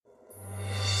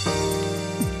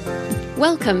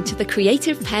Welcome to the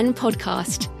Creative Penn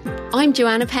podcast. I'm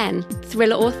Joanna Penn,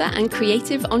 thriller author and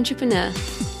creative entrepreneur,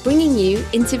 bringing you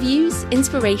interviews,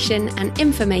 inspiration, and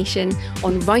information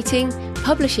on writing,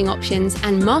 publishing options,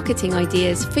 and marketing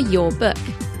ideas for your book.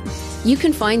 You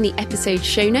can find the episode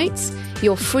show notes,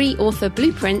 your free author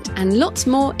blueprint, and lots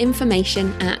more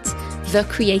information at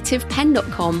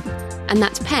thecreativepenn.com. And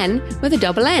that's pen with a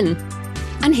double N.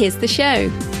 And here's the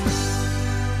show.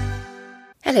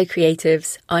 Hello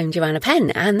creatives, I'm Joanna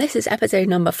Penn and this is episode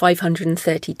number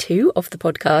 532 of the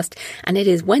podcast, and it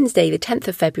is Wednesday the 10th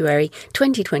of February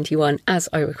 2021 as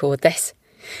I record this.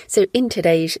 So in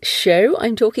today's show,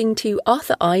 I'm talking to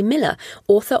Arthur I. Miller,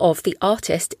 author of The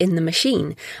Artist in the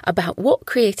Machine, about what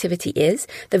creativity is,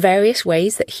 the various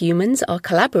ways that humans are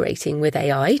collaborating with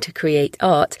AI to create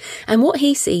art, and what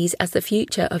he sees as the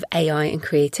future of AI and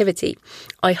creativity.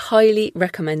 I highly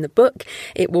recommend the book.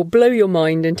 It will blow your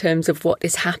mind in terms of what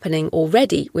is happening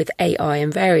already with AI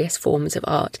and various forms of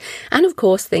art. And of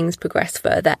course, things progress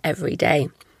further every day.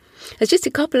 There's just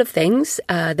a couple of things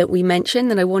that we mentioned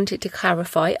that I wanted to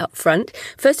clarify up front.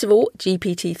 First of all,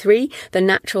 GPT-3, the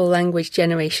natural language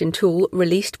generation tool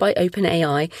released by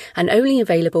OpenAI and only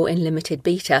available in limited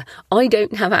beta. I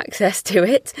don't have access to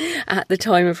it at the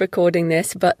time of recording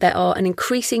this, but there are an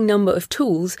increasing number of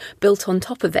tools built on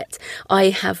top of it. I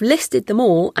have listed them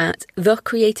all at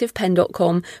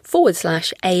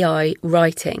thecreativepenn.com/AI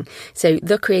writing. So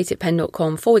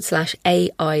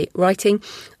thecreativepenn.com/AI writing.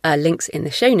 Links in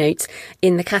the show notes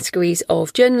in the categories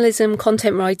of journalism,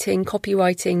 content writing,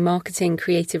 copywriting, marketing,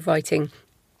 creative writing.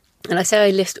 And I say I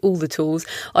list all the tools.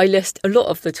 I list a lot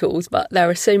of the tools, but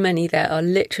there are so many that are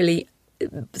literally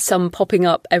some popping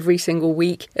up every single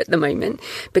week at the moment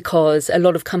because a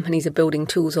lot of companies are building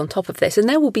tools on top of this, and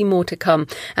there will be more to come.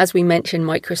 As we mentioned,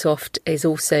 Microsoft is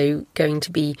also going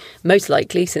to be, most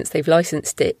likely since they've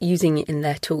licensed it, using it in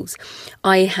their tools.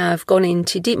 I have gone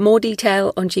into more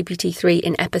detail on GPT-3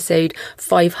 in episode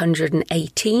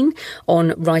 518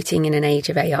 on writing in an age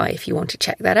of AI, if you want to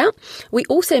check that out. We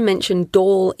also mentioned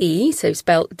DAL-E, so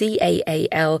spelled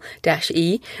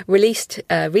DAAL-E, released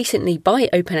recently by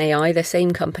OpenAI, the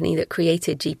same company that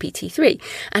created GPT-3,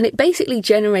 and it basically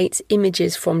generates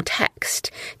images from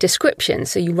text description.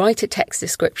 So you write a text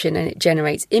description and it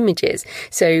generates images.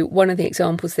 So one of the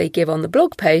examples they give on the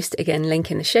blog post, again link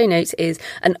in the show notes, is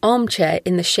an armchair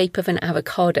in the shape of an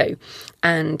avocado,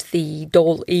 and the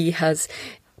DAL-E has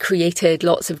created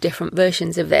lots of different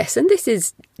versions of this. And this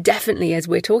is definitely, as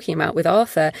we're talking about with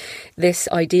Arthur, this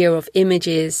idea of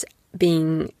images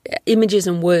and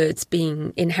words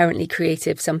being inherently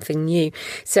creative, something new.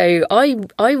 So I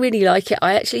really like it.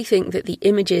 I actually think that the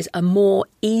images are more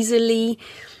easily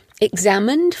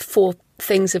examined for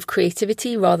things of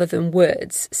creativity rather than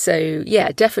words. So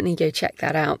yeah, definitely go check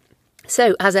that out.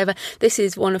 So, as ever, this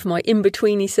is one of my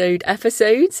in-between-isode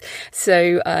episodes.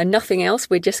 So, nothing else.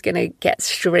 We're just going to get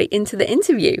straight into the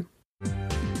interview.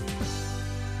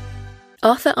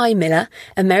 Arthur I. Miller,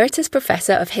 Emeritus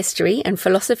Professor of History and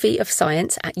Philosophy of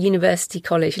Science at University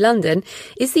College London,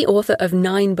 is the author of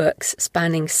 9 books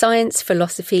spanning science,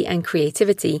 philosophy and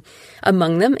creativity.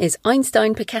 Among them is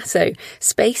Einstein Picasso,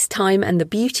 Space, Time and the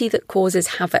Beauty That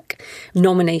Causes Havoc,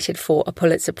 nominated for a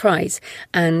Pulitzer Prize,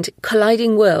 and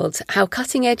Colliding Worlds, How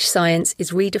Cutting-Edge Science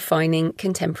is Redefining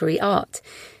Contemporary Art.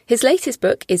 His latest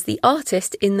book is The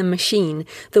Artist in the Machine,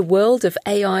 the world of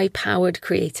AI-powered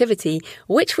creativity,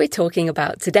 which we're talking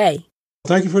about today.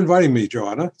 Thank you for inviting me,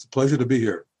 Joanna. It's a pleasure to be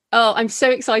here. Oh, I'm so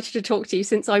excited to talk to you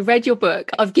since I read your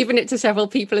book. I've given it to several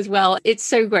people as well. It's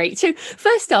so great. So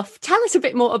first off, tell us a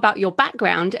bit more about your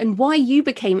background and why you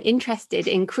became interested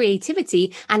in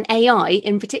creativity and AI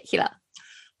in particular.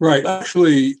 Right.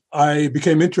 Actually, I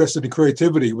became interested in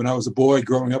creativity when I was a boy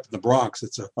growing up in the Bronx.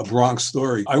 It's a Bronx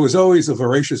story. I was always a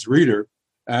voracious reader,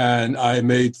 and I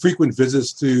made frequent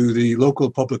visits to the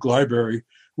local public library,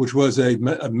 which was a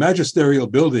magisterial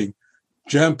building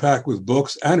jam-packed with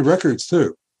books and records,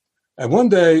 too. And one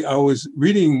day I was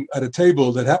reading at a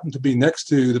table that happened to be next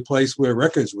to the place where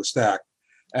records were stacked.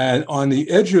 And on the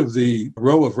edge of the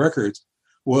row of records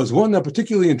was one that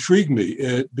particularly intrigued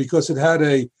me because it had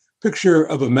a picture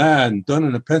of a man done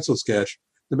in a pencil sketch.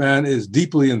 The man is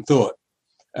deeply in thought.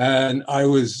 And I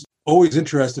was always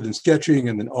interested in sketching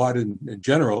and in art in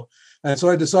general. And so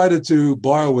I decided to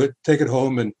borrow it, take it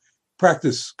home, and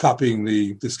practice copying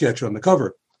the sketch on the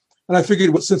cover. And I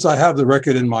figured, well, since I have the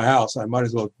record in my house, I might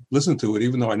as well listen to it,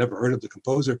 even though I never heard of the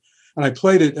composer. And I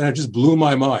played it, and it just blew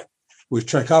my mind. It was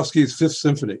Tchaikovsky's Fifth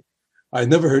Symphony. I had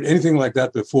never heard anything like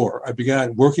that before. I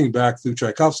began working back through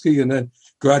Tchaikovsky and then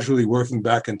gradually working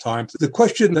back in time. The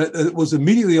question that was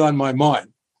immediately on my mind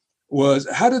was,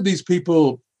 how did these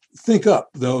people think up,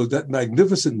 though, that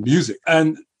magnificent music.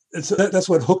 And that's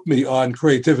what hooked me on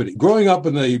creativity. Growing up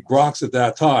in the Bronx at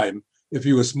that time, if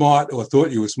you were smart or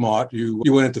thought you were smart, you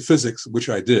went into physics, which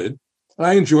I did.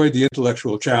 I enjoyed the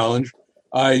intellectual challenge.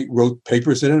 I wrote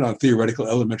papers in it on theoretical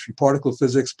elementary particle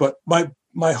physics, but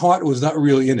my heart was not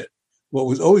really in it. What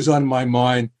was always on my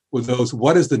mind were those,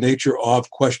 what is the nature of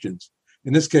questions?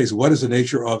 In this case, what is the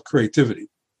nature of creativity?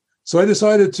 So I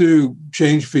decided to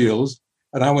change fields,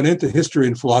 and I went into history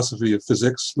and philosophy of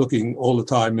physics, looking all the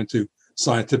time into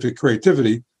scientific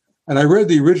creativity. And I read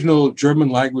the original German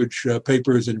language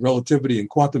papers in relativity and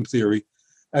quantum theory.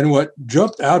 And what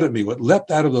jumped out at me, what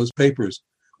leapt out of those papers,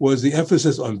 was the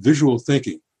emphasis on visual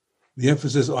thinking, the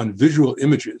emphasis on visual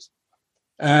images.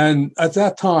 And at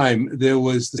that time, there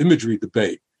was the imagery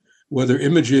debate, whether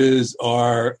images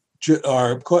have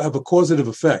a causative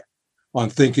effect on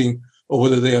thinking, or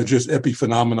whether they are just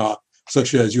epiphenomena,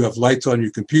 such as you have lights on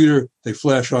your computer, they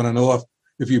flash on and off.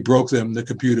 If you broke them, the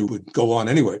computer would go on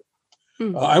anyway.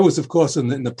 I was, of course, in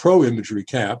the pro-imagery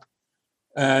camp.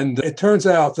 And it turns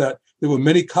out that there were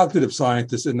many cognitive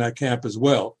scientists in that camp as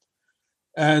well.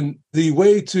 And the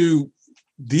way to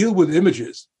deal with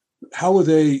images, how are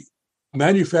they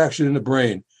manufactured in the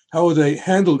brain? How are they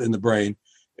handled in the brain?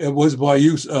 It was by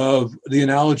use of the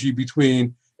analogy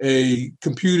between a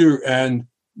computer and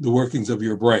the workings of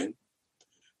your brain.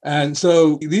 And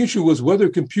so the issue was whether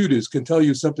computers can tell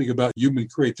you something about human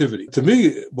creativity. To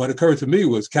me, what occurred to me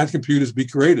was, can computers be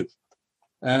creative?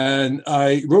 And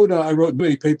I wrote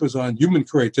many papers on human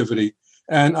creativity,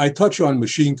 and I touch on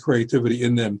machine creativity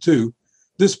in them too.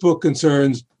 This book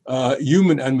concerns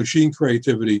human and machine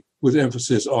creativity with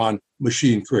emphasis on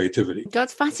machine creativity.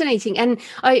 That's fascinating. And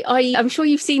I'm sure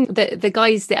you've seen the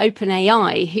guys, the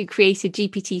OpenAI, who created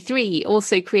GPT-3,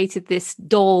 also created this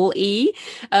DALL-E,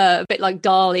 a bit like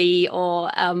DALL-E or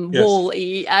Yes.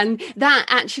 Wall-E. And that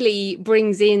actually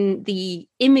brings in the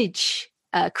image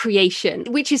creation,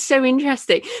 which is so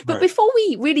interesting. But Right. before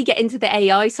we really get into the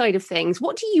AI side of things,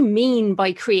 what do you mean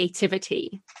by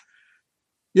creativity?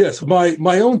 Yes,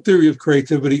 my own theory of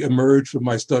creativity emerged from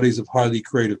my studies of highly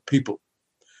creative people.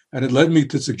 And it led me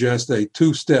to suggest a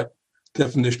two-step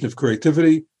definition of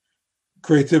creativity.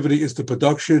 Creativity is the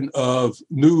production of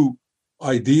new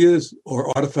ideas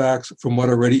or artifacts from what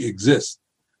already exists.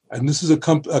 And this is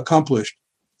accomplished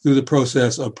through the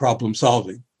process of problem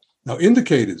solving. Now,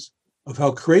 indicators of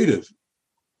how creative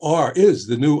is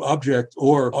the new object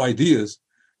or ideas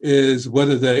is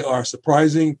whether they are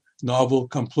surprising, novel,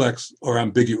 complex, or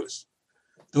ambiguous.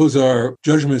 Those are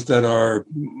judgments that are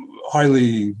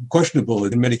highly questionable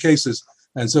in many cases,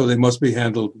 and so they must be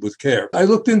handled with care. I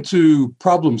looked into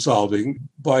problem solving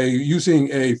by using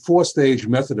a 4-stage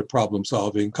method of problem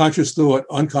solving: conscious thought,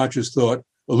 unconscious thought,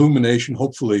 illumination,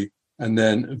 hopefully, and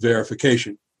then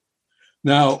verification.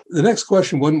 Now, the next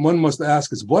question one must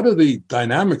ask is, what are the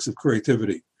dynamics of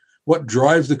creativity? What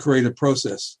drives the creative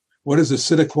process? What is the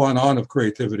sine qua non of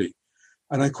creativity?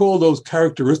 And I call those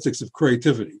characteristics of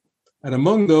creativity. And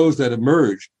among those that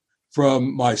emerged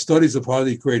from my studies of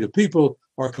highly creative people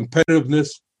are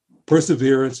competitiveness,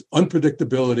 perseverance,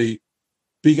 unpredictability,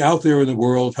 being out there in the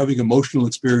world, having emotional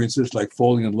experiences like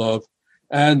falling in love,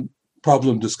 and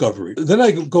problem discovery. Then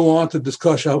I go on to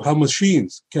discuss how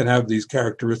machines can have these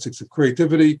characteristics of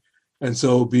creativity and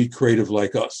so be creative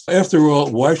like us. After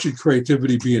all, why should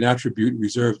creativity be an attribute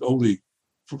reserved only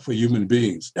for human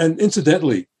beings? And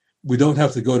incidentally, we don't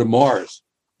have to go to Mars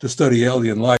to study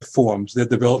alien life forms. They're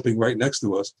developing right next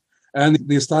to us. And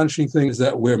the astonishing thing is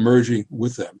that we're merging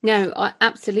with them. No,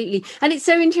 absolutely. And it's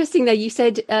so interesting, though, you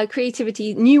said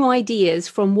creativity, new ideas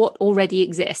from what already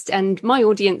exists. And my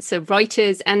audience are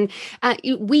writers, and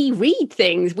we read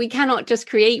things. We cannot just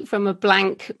create from a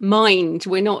blank mind.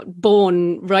 We're not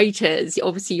born writers.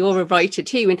 Obviously, you're a writer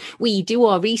too. And we do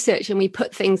our research and we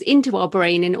put things into our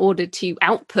brain in order to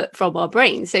output from our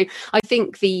brain. So I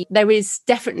think there is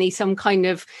definitely some kind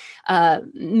of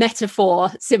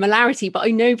metaphor similarity, but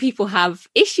I know people have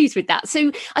issues with that.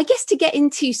 So I guess to get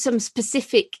into some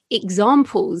specific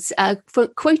examples,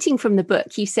 quoting from the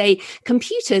book, you say,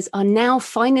 computers are now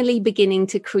finally beginning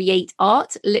to create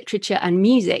art, literature, and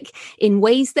music in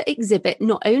ways that exhibit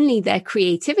not only their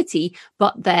creativity,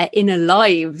 but their inner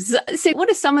lives. So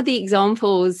what are some of the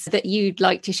examples that you'd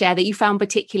like to share that you found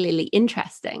particularly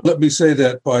interesting? Let me say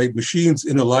that by machines'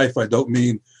 inner life, I don't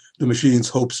mean the machine's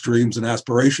hopes, dreams, and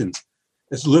aspirations.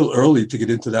 It's a little early to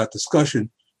get into that discussion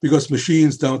because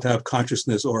machines don't have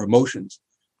consciousness or emotions.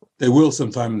 They will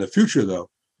sometime in the future,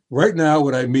 though. Right now,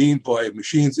 what I mean by a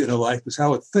machine's inner life is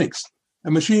how it thinks.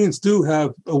 And machines do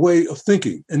have a way of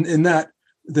thinking, in that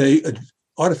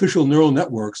artificial neural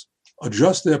networks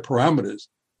adjust their parameters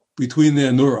between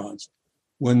their neurons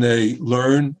when they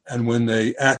learn and when they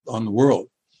act on the world.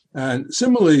 And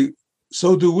similarly,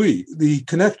 so do we. The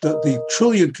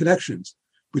trillion connections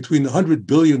between the 100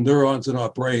 billion neurons in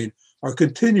our brain are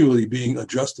continually being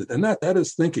adjusted. And that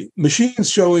is thinking.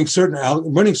 Machines running certain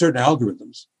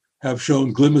algorithms have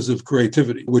shown glimmers of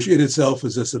creativity, which in itself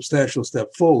is a substantial step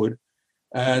forward.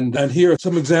 And here are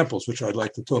some examples which I'd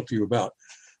like to talk to you about.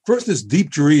 First is Deep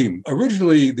Dream.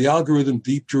 Originally, the algorithm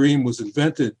Deep Dream was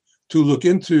invented to look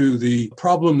into the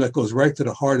problem that goes right to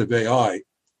the heart of AI.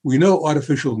 We know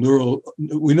artificial neural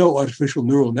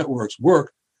networks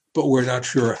work, but we're not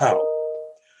sure how.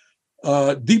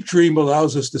 Deep Dream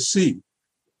allows us to see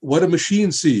what a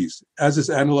machine sees as it's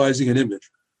analyzing an image.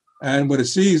 And what it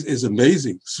sees is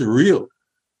amazing, surreal,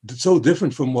 so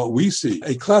different from what we see.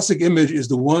 A classic image is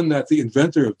the one that the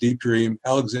inventor of Deep Dream,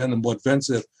 Alexander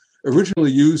Motntsev,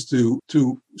 originally used to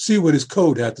see what his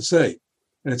code had to say.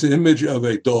 And it's an image of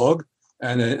a dog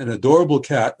and an adorable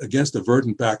cat against a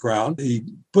verdant background. He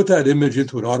put that image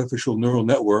into an artificial neural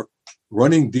network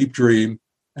running Deep Dream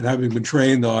and having been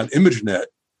trained on ImageNet,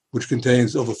 which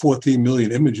contains over 14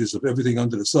 million images of everything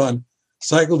under the sun,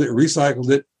 cycled it,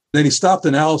 recycled it. Then he stopped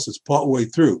analysis partway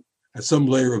through at some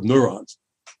layer of neurons.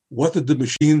 What did the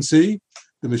machine see?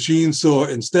 The machine saw,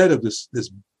 instead of this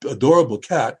adorable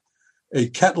cat, a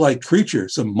cat-like creature,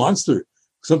 some monster,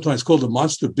 sometimes called a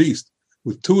monster beast,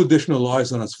 with 2 additional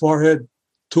eyes on its forehead,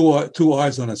 two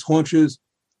eyes on its haunches,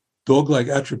 dog-like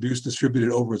attributes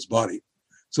distributed over its body.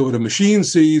 So what a machine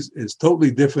sees is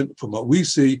totally different from what we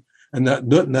see, and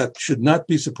that should not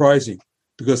be surprising,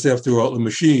 because after all, the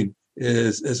machine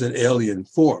is an alien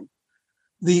form.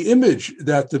 The image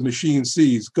that the machine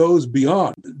sees goes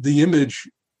beyond the image,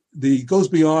 goes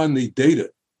beyond the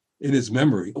data in its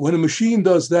memory. When a machine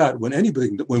does that,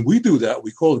 when we do that,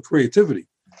 we call it creativity.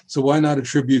 So why not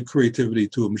attribute creativity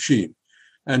to a machine?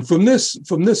 And from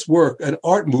this work, an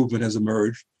art movement has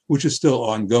emerged, which is still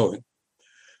ongoing.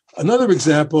 Another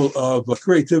example of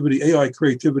creativity, AI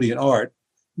creativity in art,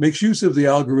 makes use of the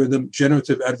algorithm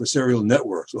Generative Adversarial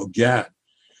Networks, or GAN.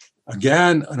 A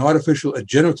GAN, a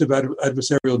generative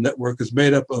adversarial network, is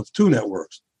made up of 2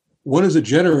 networks. One is a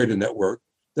generator network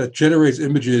that generates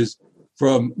images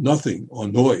from nothing or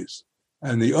noise.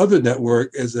 And the other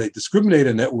network is a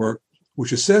discriminator network,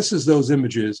 which assesses those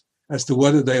images as to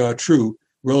whether they are true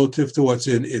relative to what's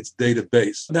in its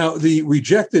database. Now, the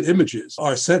rejected images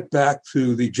are sent back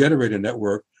to the generator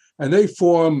network, and they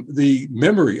form the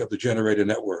memory of the generator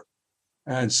network.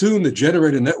 And soon the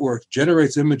generator network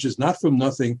generates images not from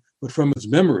nothing, but from its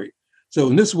memory. So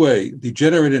in this way, the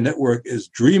generator network is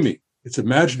dreaming, it's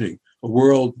imagining a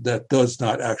world that does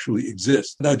not actually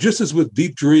exist. Now, just as with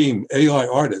Deep Dream AI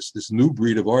artists, this new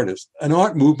breed of artists, an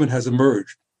art movement has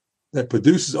emerged that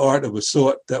produces art of a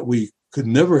sort that we could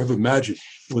never have imagined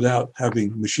without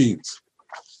having machines.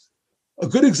 A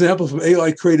good example from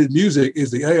AI-created music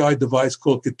is the AI device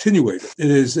called Continuator.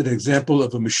 It is an example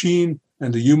of a machine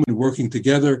and a human working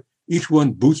together, each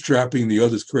one bootstrapping the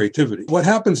other's creativity. What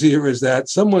happens here is that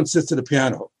someone sits at a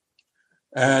piano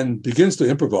and begins to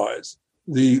improvise.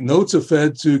 The notes are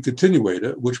fed to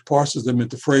Continuator, which parses them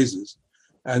into phrases.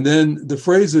 And then the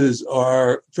phrases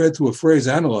are fed to a phrase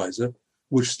analyzer,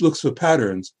 which looks for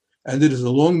patterns. And it is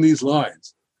along these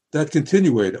lines that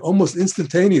Continuator, almost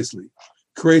instantaneously,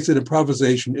 creates an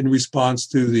improvisation in response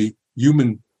to the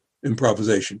human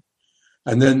improvisation.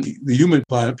 And then the human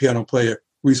piano player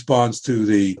responds to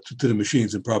the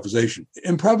machine's improvisation.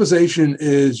 Improvisation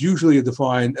is usually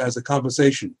defined as a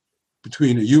conversation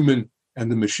between a human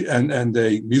and the machine and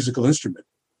a musical instrument.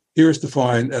 Here it's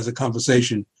defined as a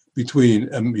conversation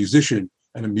between a musician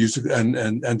and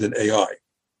an AI.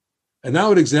 And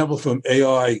now an example from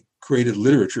AI-created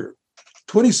literature.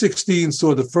 2016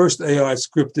 saw the first AI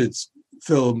scripted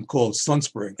film called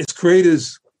Sunspring. Its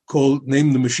creators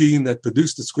named the machine that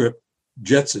produced the script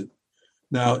Jetson.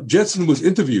 Now, Jetson was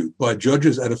interviewed by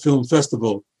judges at a film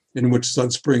festival in which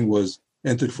Sunspring was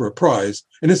entered for a prize.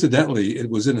 And incidentally, it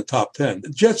was in the top 10.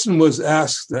 Jetson was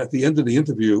asked at the end of the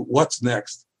interview, "What's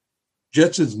next?"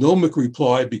 Jetson's gnomic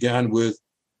reply began with,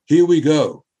 "Here we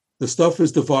go. The stuff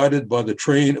is divided by the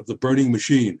train of the burning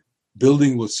machine,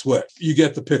 building with sweat." You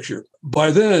get the picture.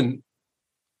 By then,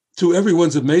 to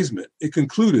everyone's amazement, it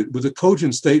concluded with a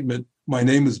cogent statement, "My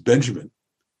name is Benjamin."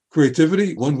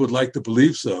 Creativity? One would like to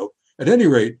believe so. At any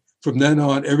rate, from then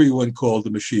on, everyone called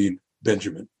the machine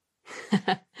Benjamin.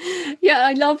 Yeah,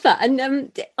 I love that.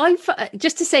 And I've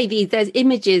just to say there's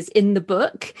images in the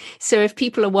book. So if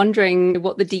people are wondering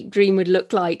what the deep dream would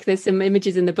look like, there's some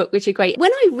images in the book which are great.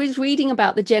 When I was reading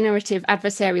about the generative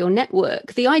adversarial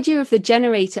network, the idea of the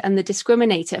generator and the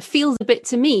discriminator feels a bit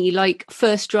to me like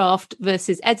first draft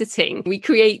versus editing. We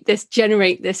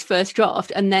generate this first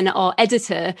draft, and then our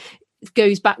editor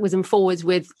goes backwards and forwards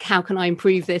with how can I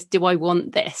improve this? Do I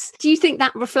want this? Do you think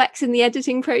that reflects in the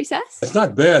editing process? It's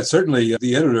not bad. Certainly,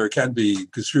 the editor can be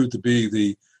construed to be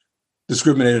the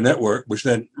discriminator network, which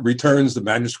then returns the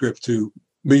manuscript to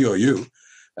me or you.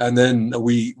 And then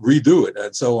we redo it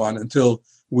and so on until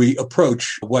we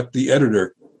approach what it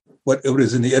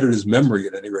is in the editor's memory,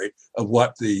 at any rate, of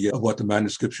what the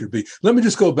manuscript should be. Let me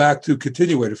just go back to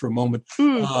Continuator for a moment.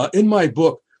 In my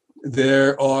book,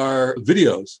 there are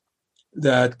videos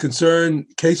that concern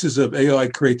cases of AI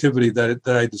creativity that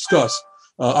I discuss.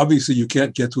 Obviously, you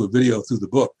can't get to a video through the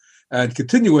book. And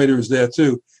Continuator is there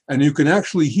too. And you can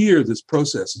actually hear this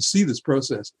process and see this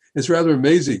process. It's rather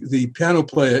amazing. The piano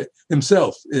player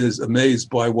himself is amazed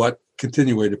by what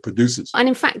Continuator produces. And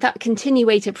in fact, that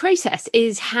Continuator process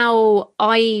is how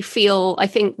I feel, I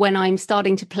think, when I'm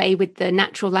starting to play with the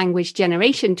natural language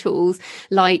generation tools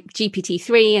like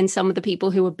GPT-3 and some of the people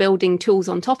who are building tools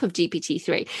on top of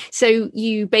GPT-3. So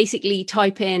you basically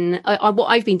type in, what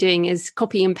I've been doing is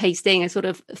copy and pasting a sort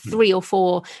of 3 or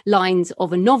 4 lines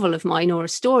of a novel of mine or a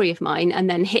story of mine, and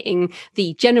then hitting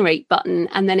the generate button,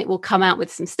 and then it will come out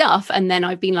with some stuff. And then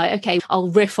I've been like, okay, I'll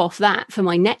riff off that for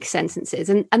my next sentences.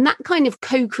 And that kind of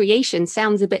co-creation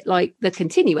sounds a bit like the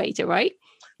Continuator, right?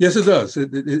 Yes, it does.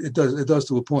 It does. It does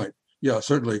to a point. Yeah,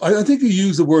 certainly. I think you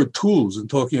use the word tools in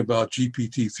talking about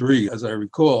GPT-3, as I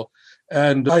recall.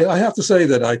 And I have to say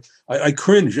that I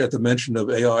cringe at the mention of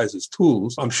AIs as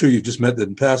tools. I'm sure you just meant that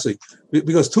in passing,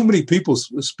 because too many people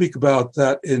speak about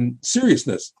that in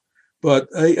seriousness. But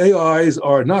AIs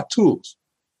are not tools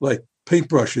like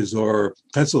paintbrushes or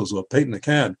pencils or paint in a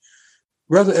can.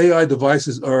 Rather, AI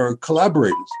devices are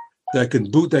collaborators that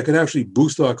can actually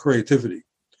boost our creativity.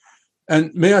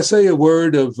 And may I say a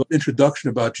word of introduction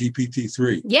about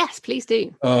GPT-3? Yes, please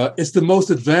do. It's the most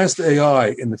advanced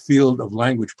AI in the field of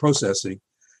language processing.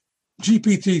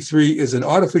 GPT-3 is an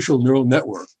artificial neural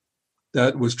network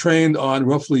that was trained on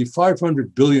roughly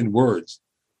 500 billion words,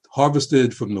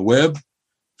 harvested from the web,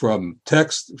 from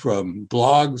text, from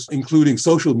blogs, including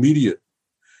social media,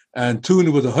 and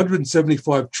tuned with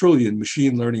 175 trillion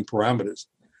machine learning parameters.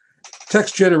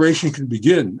 Text generation can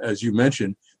begin, as you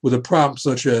mentioned, with a prompt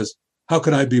such as, how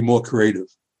can I be more creative?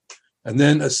 And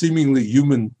then a seemingly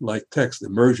human-like text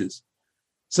emerges.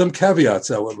 Some caveats,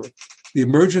 however. The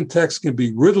emergent text can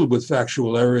be riddled with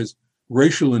factual errors,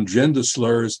 racial and gender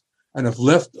slurs, and if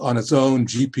left on its own,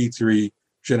 GP3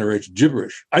 generates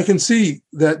gibberish. I can see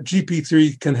that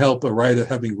GP3 can help a writer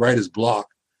having writer's block.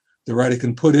 The writer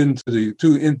can put into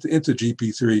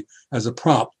GP3 as a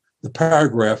prompt the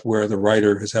paragraph where the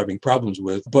writer is having problems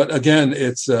with. But again,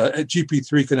 it's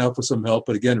GP3 can offer some help,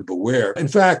 but again, beware. In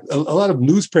fact, a lot of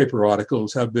newspaper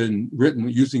articles have been written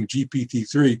using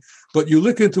GPT-3, but you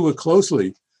look into it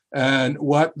closely, and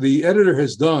what the editor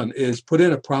has done is put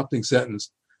in a prompting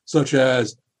sentence, such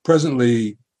as,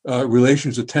 presently,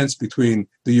 relations are tense between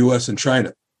the U.S. and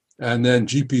China. And then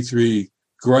GP3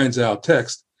 grinds out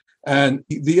text. And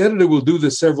the editor will do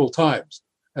this several times,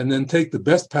 and then take the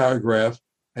best paragraph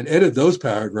and edit those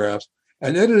paragraphs.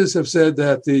 And editors have said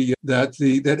that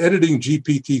that editing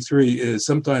GPT-3 is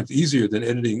sometimes easier than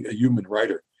editing a human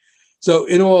writer. So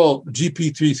in all,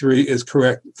 GPT-3 is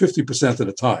correct 50% of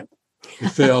the time. It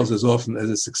fails as often as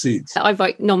it succeeds. I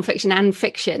write nonfiction and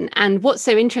fiction. And what's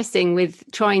so interesting with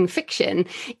trying fiction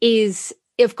is,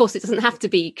 of course, it doesn't have to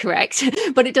be correct,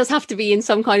 but it does have to be in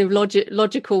some kind of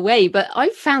logical way. But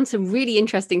I've found some really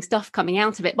interesting stuff coming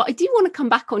out of it. But I do want to come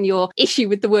back on your issue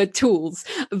with the word tools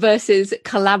versus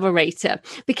collaborator,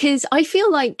 because I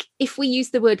feel like if we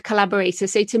use the word collaborator,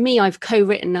 so to me, I've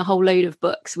co-written a whole load of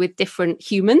books with different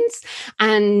humans,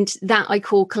 and that I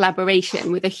call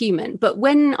collaboration with a human. But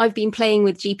when I've been playing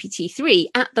with GPT-3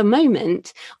 at the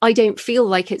moment, I don't feel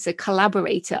like it's a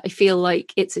collaborator. I feel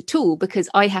like it's a tool because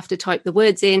I have to type the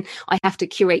words in, I have to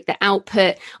curate the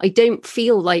output. I don't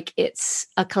feel like it's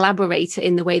a collaborator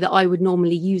in the way that I would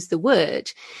normally use the word.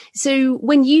 So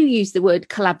when you use the word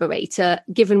collaborator,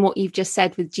 given what you've just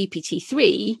said with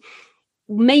GPT-3,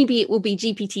 maybe it will be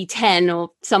GPT-10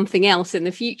 or something else in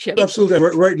the future. Absolutely.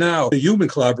 Right now, a human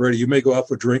collaborator you may go out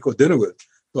for a drink or dinner with.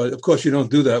 But of course, you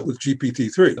don't do that with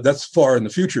GPT-3. That's far in the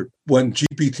future when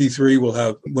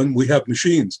GPT-3 when we have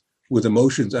machines with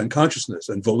emotions and consciousness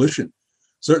and volition.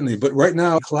 certainly. But right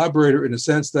now, collaborator in the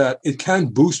sense that it can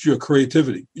boost your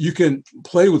creativity. You can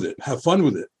play with it, have fun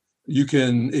with it.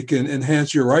 It can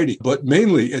enhance your writing, but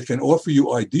mainly it can offer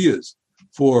you ideas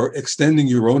for extending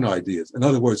your own ideas. In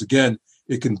other words, again,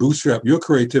 it can bootstrap your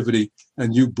creativity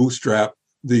and you bootstrap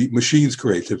the machine's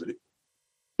creativity.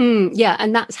 Yeah,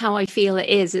 and that's how I feel it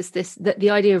is this that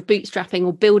the idea of bootstrapping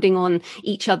or building on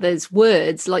each other's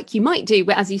words, like you might do,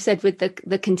 but as you said with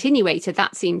the continuator,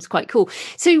 that seems quite cool.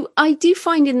 So I do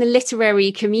find in the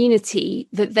literary community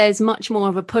that there's much more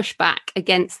of a pushback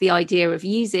against the idea of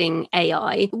using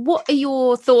AI. What are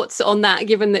your thoughts on that,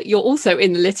 given that you're also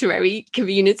in the literary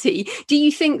community? Do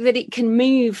you think that it can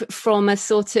move from a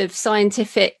sort of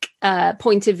scientific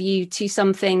point of view to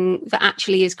something that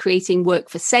actually is creating work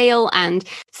for sale and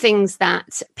things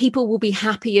that people will be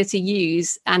happier to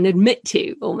use and admit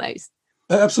to almost?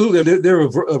 Absolutely. There are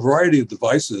a variety of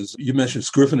devices. You mentioned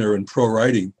Scrivener and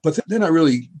ProWriting, but they're not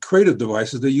really creative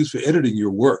devices. They're used for editing your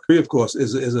work. Of course,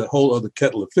 is a whole other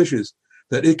kettle of fishes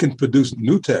that it can produce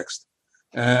new text.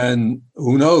 And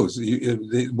who knows,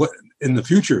 in the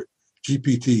future,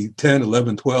 GPT 10,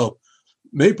 11, 12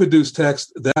 may produce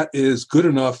text that is good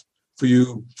enough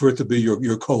for it to be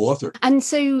your co-author. And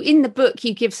so in the book,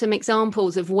 you give some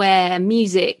examples of where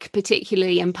music,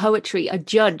 particularly, and poetry are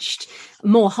judged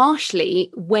more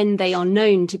harshly when they are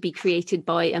known to be created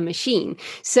by a machine.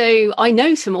 So I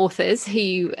know some authors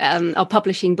who are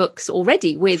publishing books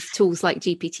already with tools like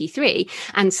GPT-3,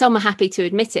 and some are happy to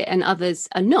admit it and others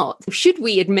are not. Should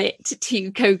we admit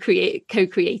to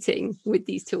co-creating with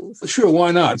these tools? Sure,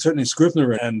 why not? Certainly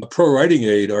Scrivener and ProWriting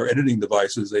Aid are editing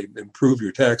devices. They improve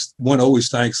your text. One always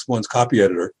thanks one's copy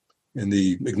editor in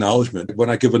the acknowledgement.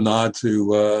 When I give a nod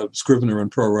to Scrivener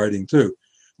and ProWriting too,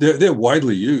 they're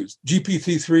widely used.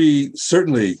 GPT-3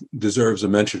 certainly deserves a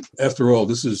mention. After all,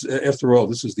 this is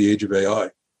the age of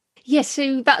AI. Yes,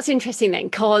 so that's interesting then,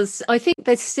 because I think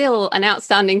there's still an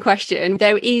outstanding question.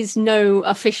 There is no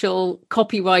official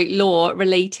copyright law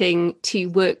relating to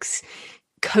works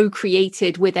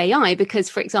co-created with AI, because,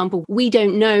 for example, we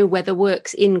don't know whether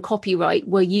works in copyright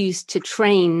were used to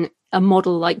train a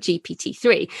model like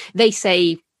GPT-3. They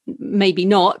say maybe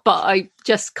not, but I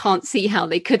just can't see how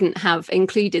they couldn't have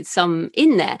included some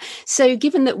in there. So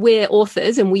given that we're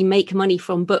authors and we make money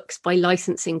from books by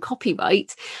licensing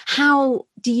copyright, how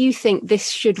do you think this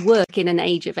should work in an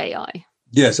age of AI?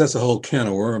 Yes, that's a whole can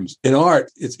of worms. In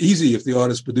art, it's easy if the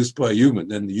art is produced by a human,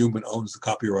 then the human owns the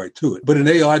copyright to it. But in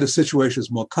AI, the situation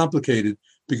is more complicated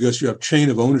because you have chain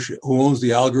of ownership. Who owns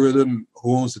the algorithm?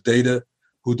 Who owns the data?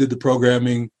 Who did the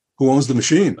programming? Who owns the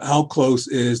machine? How close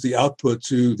is the output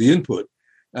to the input?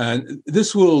 And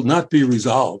this will not be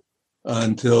resolved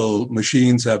until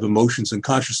machines have emotions and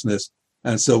consciousness,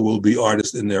 and so will be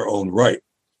artists in their own right.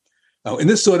 Now, in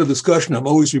this sort of discussion, I'm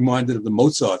always reminded of the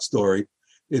Mozart story,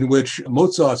 in which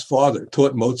Mozart's father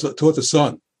taught the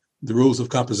son the rules of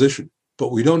composition,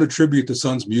 but we don't attribute the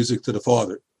son's music to the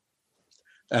father.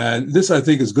 And this, I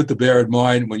think, is good to bear in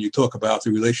mind when you talk about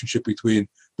the relationship between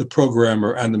the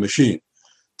programmer and the machine.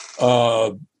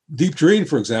 Deep Dream,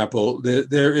 for example,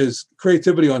 there is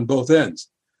creativity on both ends.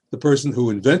 The person who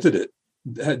invented it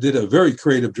did a very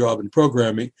creative job in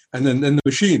programming, and then the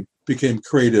machine became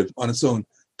creative on its own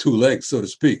two legs, so to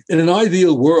speak. In an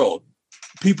ideal world,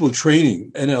 people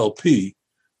training NLP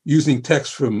using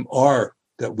text from R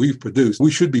that we've produced, we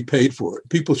should be paid for it.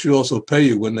 People should also pay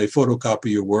you when they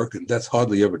photocopy your work, and that's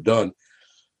hardly ever done.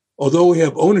 Although we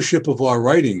have ownership of our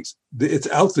writings, it's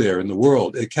out there in the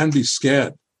world. It can be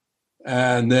scanned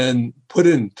and then put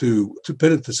into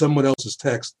someone else's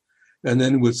text, and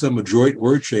then with some adroit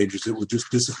word changes, it would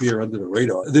just disappear under the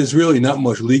radar. There's really not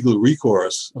much legal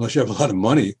recourse unless you have a lot of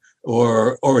money,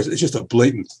 or it's just a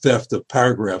blatant theft of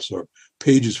paragraphs or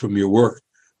pages from your work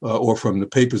or from the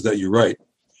papers that you write.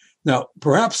 Now,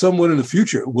 perhaps someone in the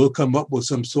future will come up with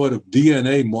some sort of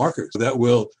DNA markers that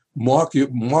will mark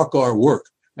our work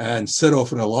and set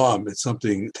off an alarm that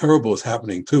something terrible is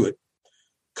happening to it.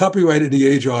 Copyright in the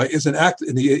age of AI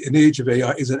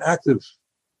is an active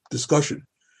discussion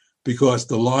because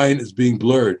the line is being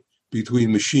blurred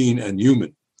between machine and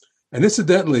human. And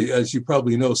incidentally, as you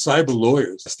probably know, cyber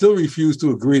lawyers still refuse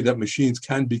to agree that machines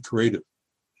can be creative.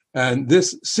 And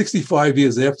this 65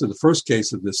 years after the first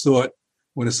case of this sort,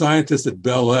 when a scientist at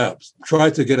Bell Labs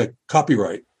tried to get a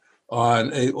copyright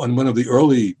on one of the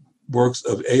early works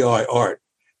of AI art,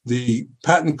 the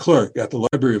patent clerk at the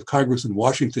Library of Congress in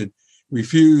Washington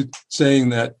refused, saying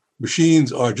that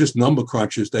machines are just number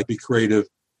crunchers that be creative.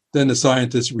 Then the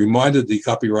scientist reminded the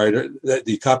copy lawyer, that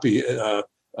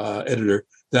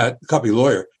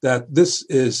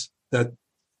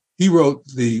he wrote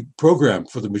the program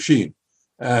for the machine.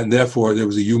 And therefore, there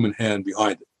was a human hand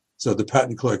behind it. So the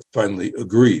patent clerk finally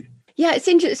agreed. Yeah, it's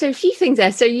interesting. So a few things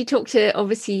there. So you talk to,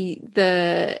 obviously,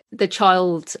 the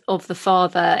child of the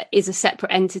father is a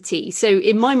separate entity. So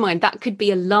in my mind, that could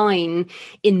be a line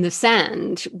in the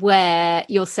sand where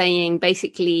you're saying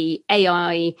basically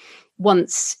AI,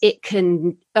 once it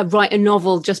can write a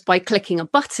novel just by clicking a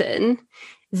button,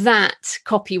 that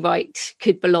copyright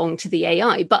could belong to the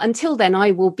AI. But until then,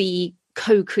 I will be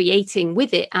co-creating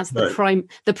with it as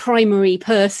the primary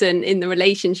person in the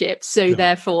relationship. So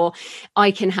therefore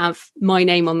I can have my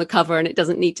name on the cover and it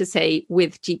doesn't need to say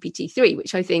with GPT-3,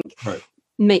 which I think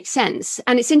makes sense.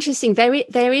 And it's interesting,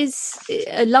 there is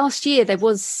last year there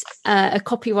was a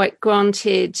copyright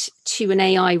granted to an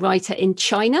AI writer in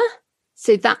China.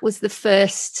 So that was the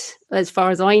first, as far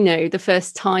as I know, the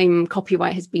first time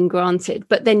copyright has been granted.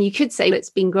 But then you could say it's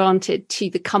been granted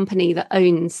to the company that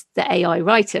owns the AI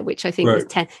writer, which I think was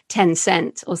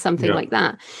Tencent or something like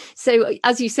that. So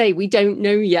as you say, we don't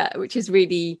know yet, which is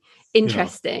really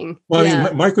interesting. Well,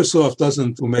 I mean,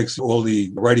 Microsoft who makes all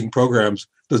the writing programs,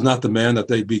 does not demand that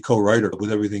they be co-writer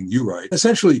with everything you write.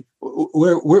 Essentially,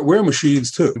 we're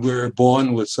machines too. We're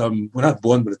born with we're not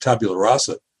born with a tabula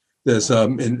rasa. There's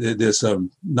some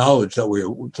knowledge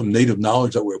some native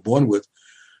knowledge that we're born with.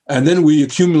 And then we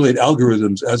accumulate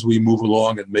algorithms as we move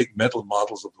along and make mental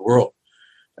models of the world.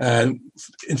 And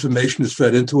information is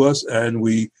fed into us, and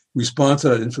we respond to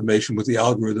that information with the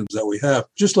algorithms that we have,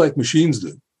 just like machines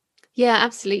do. Yeah,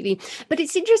 absolutely. But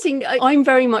it's interesting. I'm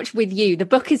very much with you. The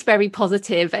book is very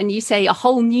positive, and you say a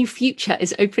whole new future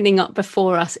is opening up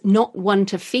before us, not one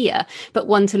to fear, but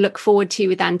one to look forward to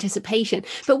with anticipation.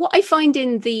 But what I find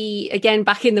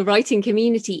back in the writing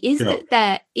community is that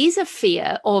there is a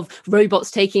fear of robots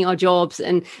taking our jobs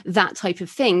and that type of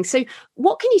thing. So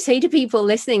what can you say to people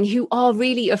listening who are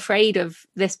really afraid of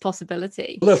this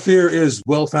possibility? Well, that fear is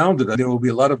well-founded. There will be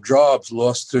a lot of jobs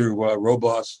lost to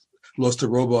robots,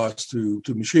 to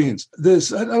machines.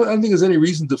 I don't think there's any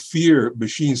reason to fear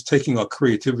machines taking our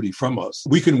creativity from us.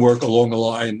 We can work along the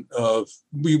line of,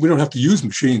 we don't have to use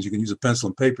machines. You can use a pencil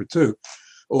and paper too.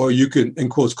 Or you can, in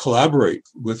quotes, collaborate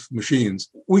with machines.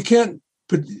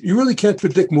 You really can't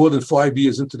predict more than 5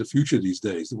 years into the future these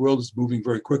days. The world is moving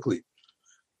very quickly.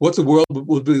 What the world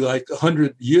will be like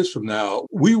 100 years from now,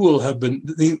 we will have been,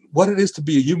 what it is to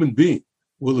be a human being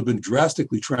will have been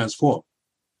drastically transformed,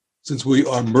 since we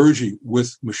are merging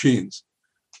with machines.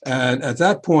 And at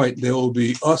that point, there will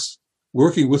be us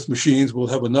working with machines. We'll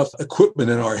have enough equipment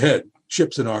in our head,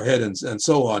 chips in our head, and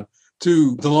so on,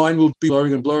 the line will be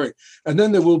blurring and blurring. And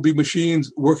then there will be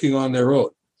machines working on their own.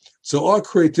 So our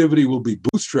creativity will be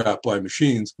bootstrapped by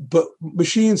machines, but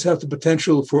machines have the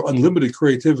potential for unlimited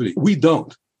creativity. We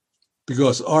don't,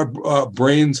 because our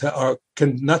brains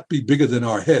cannot be bigger than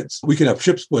our heads. We can have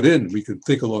chips put in, we can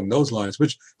think along those lines,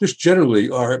 which just generally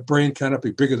our brain cannot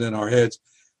be bigger than our heads,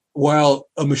 while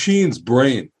a machine's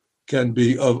brain can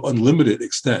be of unlimited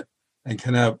extent and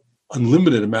can have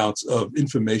unlimited amounts of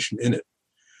information in it.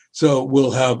 So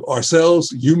we'll have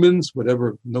ourselves, humans,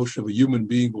 whatever notion of a human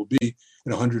being will be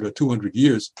in 100 or 200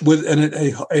 years, with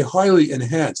a highly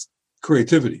enhanced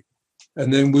creativity.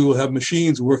 And then we will have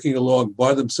machines working along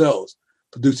by themselves,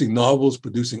 producing novels,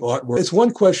 producing artwork. It's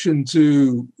one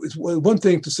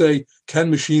thing to say, can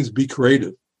machines be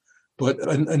creative? But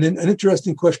an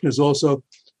interesting question is also,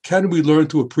 can we learn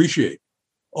to appreciate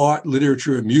art,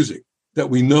 literature, and music that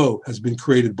we know has been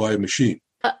created by a machine?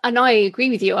 And I agree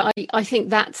with you. I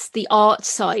think that's the art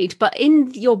side. But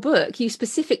in your book, you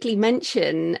specifically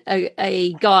mention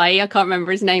a guy, I can't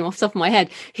remember his name off the top of my head,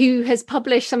 who has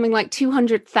published something like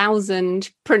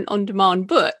 200,000 print-on-demand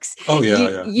books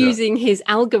using his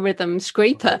algorithm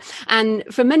scraper. And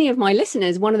for many of my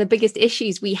listeners, one of the biggest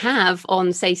issues we have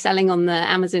on, say, selling on the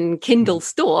Amazon Kindle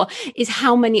store is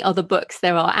how many other books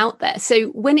there are out there.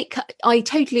 So I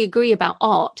totally agree about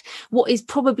art. What is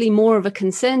probably more of a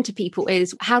concern to people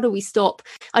is, how do we stop,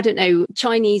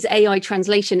 Chinese AI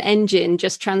translation engine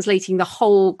just translating the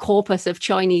whole corpus of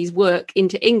Chinese work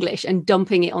into English and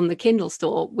dumping it on the Kindle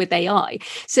store with AI?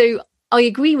 So I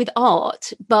agree with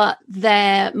art, but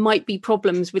there might be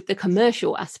problems with the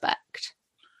commercial aspect.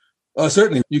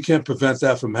 Certainly, you can't prevent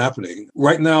that from happening.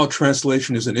 Right now,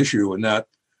 translation is an issue, and that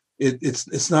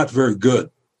it's not very good.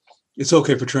 It's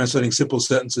okay for translating simple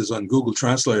sentences on Google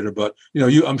Translator, but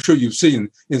I'm sure you've seen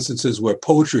instances where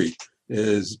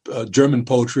German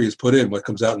poetry is put in. What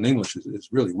comes out in English is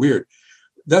really weird.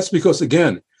 That's because,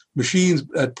 again, machines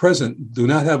at present do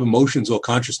not have emotions or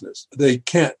consciousness. They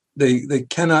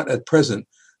cannot at present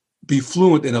be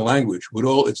fluent in a language with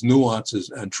all its nuances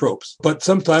and tropes. But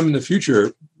sometime in the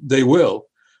future, they will.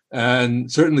 And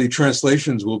certainly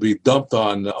translations will be dumped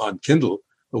on Kindle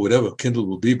or whatever Kindle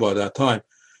will be by that time.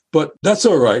 But that's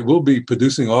all right. We'll be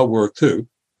producing our work too.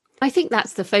 I think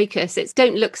that's the focus. It's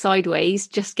don't look sideways,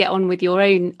 just get on with your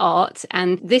own art.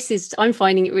 And I'm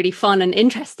finding it really fun and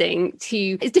interesting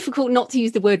it's difficult not to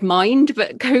use the word mind,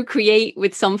 but co-create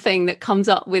with something that comes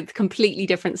up with completely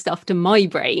different stuff to my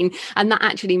brain. And that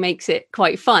actually makes it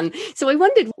quite fun. So I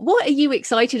wondered, what are you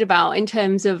excited about in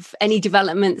terms of any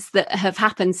developments that have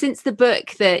happened since the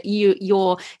book that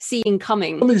you're seeing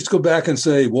coming? Let me just go back and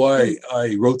say why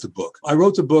I wrote the book. I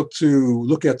wrote the book to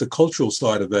look at the cultural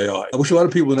side of AI, which a lot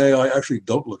of people in AI actually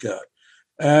don't look at.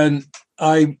 And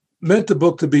I meant the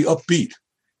book to be upbeat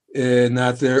in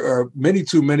that there are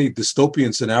too many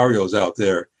dystopian scenarios out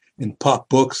there in pop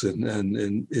books and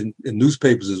in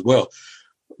newspapers as well.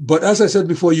 But as I said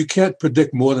before, you can't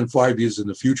predict more than 5 years in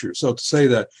the future. So to say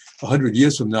that 100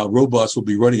 years from now, robots will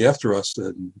be running after us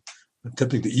and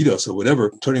attempting to eat us or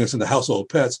whatever, turning us into household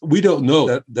pets, we don't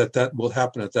know that will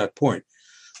happen at that point.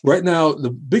 Right now, the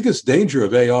biggest danger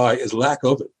of AI is lack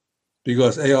of it,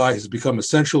 because AI has become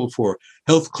essential for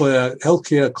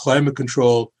healthcare, climate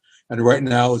control, and right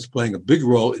now it's playing a big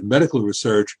role in medical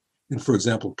research in, for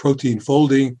example, protein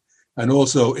folding, and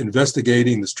also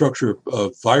investigating the structure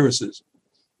of viruses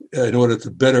in order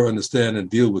to better understand and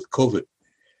deal with COVID.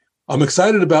 I'm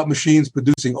excited about machines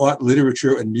producing art,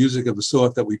 literature, and music of a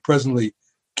sort that we presently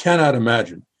cannot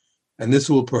imagine. And this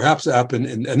will perhaps happen,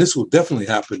 and this will definitely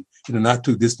happen in a not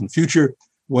too distant future,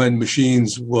 when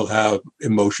machines will have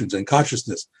emotions and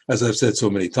consciousness, as I've said so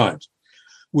many times.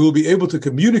 We'll be able to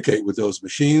communicate with those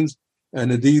machines,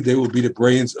 and indeed they will be the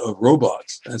brains of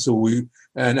robots.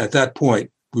 And at that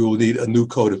point, we will need a new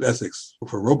code of ethics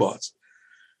for robots.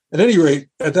 At any rate,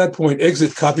 at that point,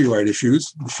 exit copyright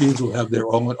issues. Machines will have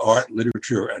their own art,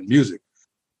 literature, and music.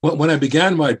 When I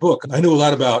began my book, I knew a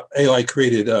lot about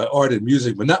AI-created art and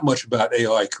music, but not much about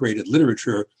AI-created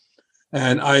literature.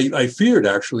 And I feared,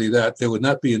 actually, that there would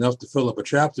not be enough to fill up a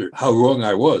chapter. How wrong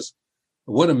I was.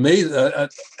 What amazing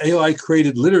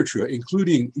AI-created literature,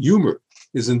 including humor,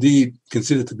 is indeed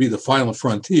considered to be the final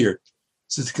frontier,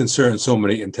 since it concerns so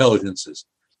many intelligences.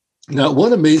 Now,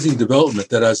 one amazing development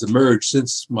that has emerged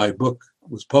since my book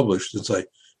was published, since I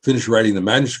finished writing the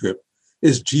manuscript,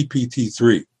 is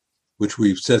GPT-3, which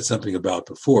we've said something about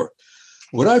before.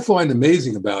 What I find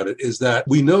amazing about it is that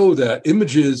we know that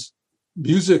images,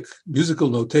 musical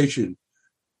notation,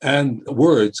 and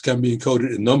words can be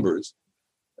encoded in numbers,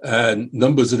 and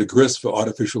numbers are the grist for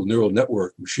artificial neural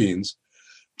network machines.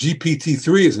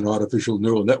 GPT-3 is an artificial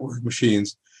neural network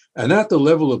machines, and at the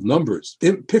level of numbers,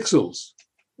 in pixels,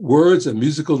 words and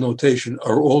musical notation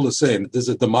are all the same. There's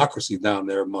a democracy down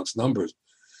there amongst numbers.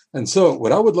 And so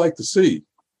what I would like to see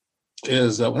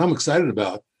is, what I'm excited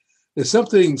about, is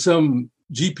some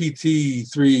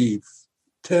GPT-3,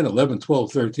 10, 11,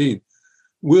 12, 13,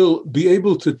 will be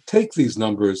able to take these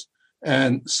numbers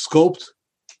and sculpt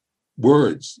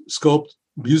words, sculpt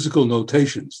musical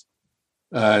notations,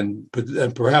 and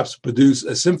perhaps produce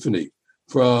a symphony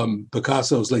from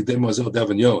Picasso's Les Demoiselles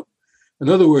d'Avignon. In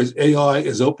other words, AI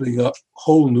is opening up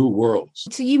whole new worlds.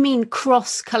 So you mean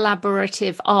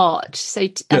cross-collaborative art? So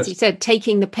as you said,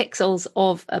 taking the pixels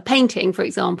of a painting, for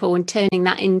example, and turning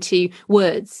that into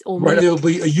words or right. There'll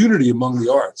be a unity among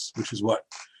the arts, which is what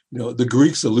the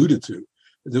Greeks alluded to.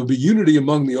 There'll be unity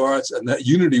among the arts, and that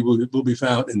unity will be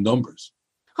found in numbers.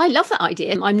 I love that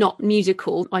idea. I'm not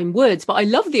musical, I'm words, but I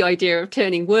love the idea of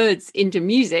turning words into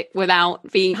music without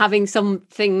having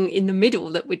something in the middle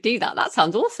that would do that. That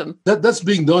sounds awesome. That's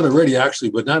being done already, actually,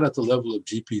 but not at the level of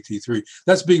GPT-3.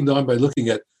 That's being done by looking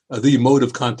at the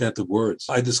emotive content of words.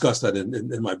 I discussed that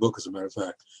in my book, as a matter of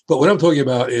fact. But what I'm talking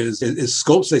about is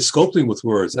sculpting with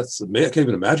words. I can't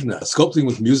even imagine that. Sculpting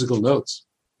with musical notes.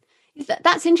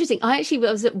 That's interesting. I actually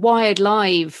was at Wired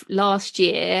Live last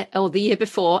year or the year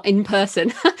before in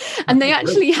person, and they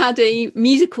actually had a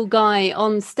musical guy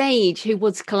on stage who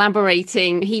was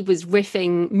collaborating. He was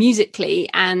riffing musically,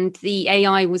 and the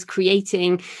AI was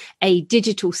creating a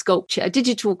digital sculpture, a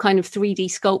digital kind of 3D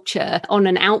sculpture on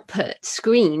an output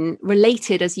screen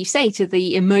related, as you say, to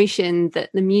the emotion that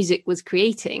the music was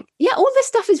creating. Yeah, all this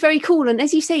stuff is very cool. And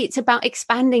as you say, it's about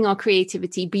expanding our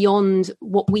creativity beyond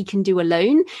what we can do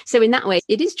alone. So in that way,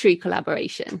 it is true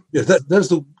collaboration. Yeah, that's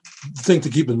the thing to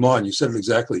keep in mind. You said it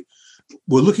exactly.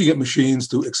 We're looking at machines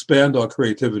to expand our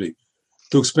creativity,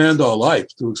 to expand our life,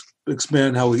 to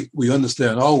expand how we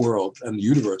understand our world and the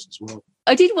universe as well.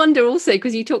 I did wonder also,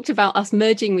 because you talked about us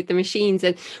merging with the machines,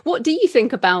 and what do you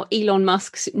think about Elon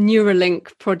Musk's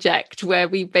Neuralink project, where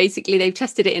they've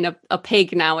tested it in a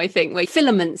pig now, I think, where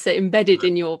filaments are embedded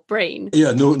in your brain?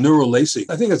 Yeah, neural lacing.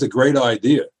 I think that's a great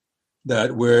idea,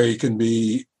 that where you can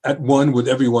be at one with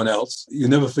everyone else. You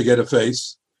never forget a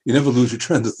face. You never lose your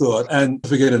trend of thought and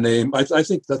forget a name. I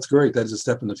think that's great. That is a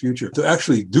step in the future. To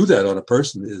actually do that on a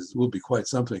person will be quite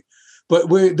something. But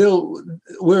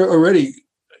we're already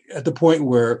at the point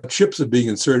where chips are being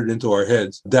inserted into our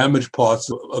heads. Damaged parts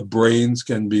of brains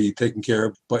can be taken care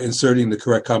of by inserting the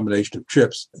correct combination of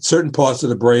chips. Certain parts of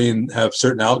the brain have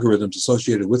certain algorithms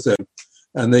associated with them,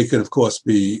 and they can, of course,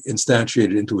 be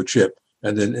instantiated into a chip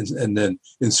and then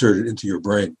inserted into your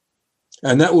brain.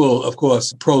 And that will, of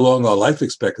course, prolong our life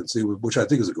expectancy, which I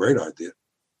think is a great idea.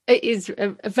 It is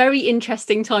a very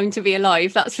interesting time to be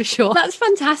alive, that's for sure. That's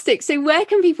fantastic. So where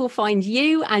can people find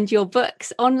you and your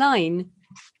books online?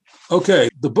 Okay,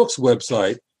 the book's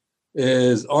website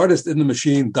is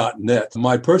artistinthemachine.net.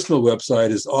 My personal website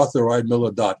is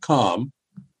arthurimiller.com.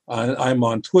 And I'm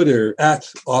on Twitter at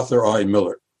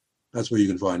ArthurIMiller. That's where you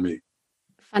can find me.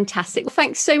 Fantastic. Well,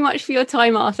 thanks so much for your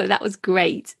time, Arthur. That was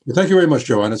great. Thank you very much,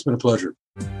 Joanne. It's been a pleasure.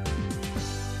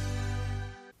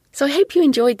 So I hope you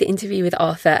enjoyed the interview with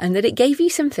Arthur and that it gave you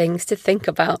some things to think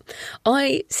about.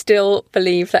 I still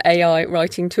believe that AI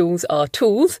writing tools are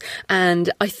tools, and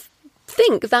I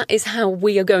think that is how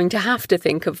we are going to have to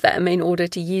think of them in order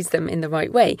to use them in the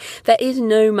right way. There is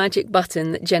no magic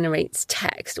button that generates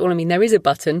text. Well, I mean, there is a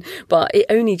button, but it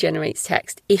only generates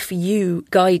text if you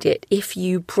guide it, if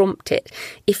you prompt it,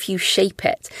 if you shape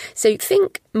it. So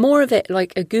think more of it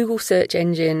like a Google search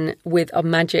engine with a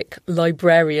magic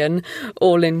librarian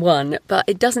all in one, but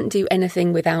it doesn't do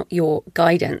anything without your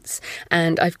guidance.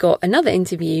 And I've got another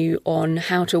interview on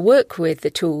how to work with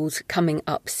the tools coming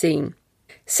up soon.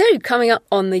 So coming up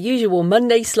on the usual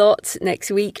Monday slot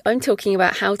next week, I'm talking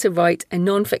about how to write a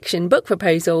non-fiction book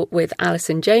proposal with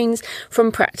Alison Jones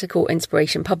from Practical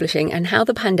Inspiration Publishing and how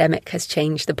the pandemic has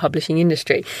changed the publishing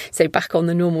industry. So back on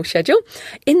the normal schedule.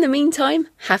 In the meantime,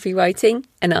 happy writing,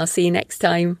 and I'll see you next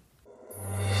time.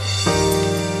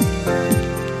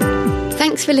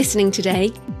 Thanks for listening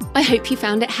today. I hope you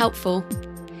found it helpful.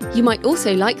 You might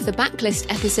also like the backlist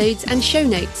episodes and show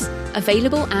notes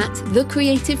available at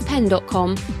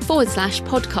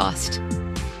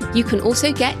thecreativepen.com/podcast. You can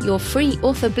also get your free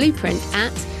author blueprint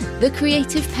at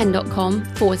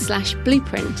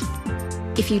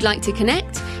thecreativepen.com/blueprint. If you'd like to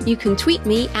connect, you can tweet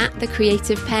me at The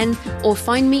Creative Pen or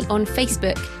find me on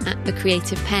Facebook at The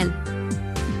Creative Pen.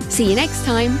 See you next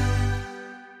time.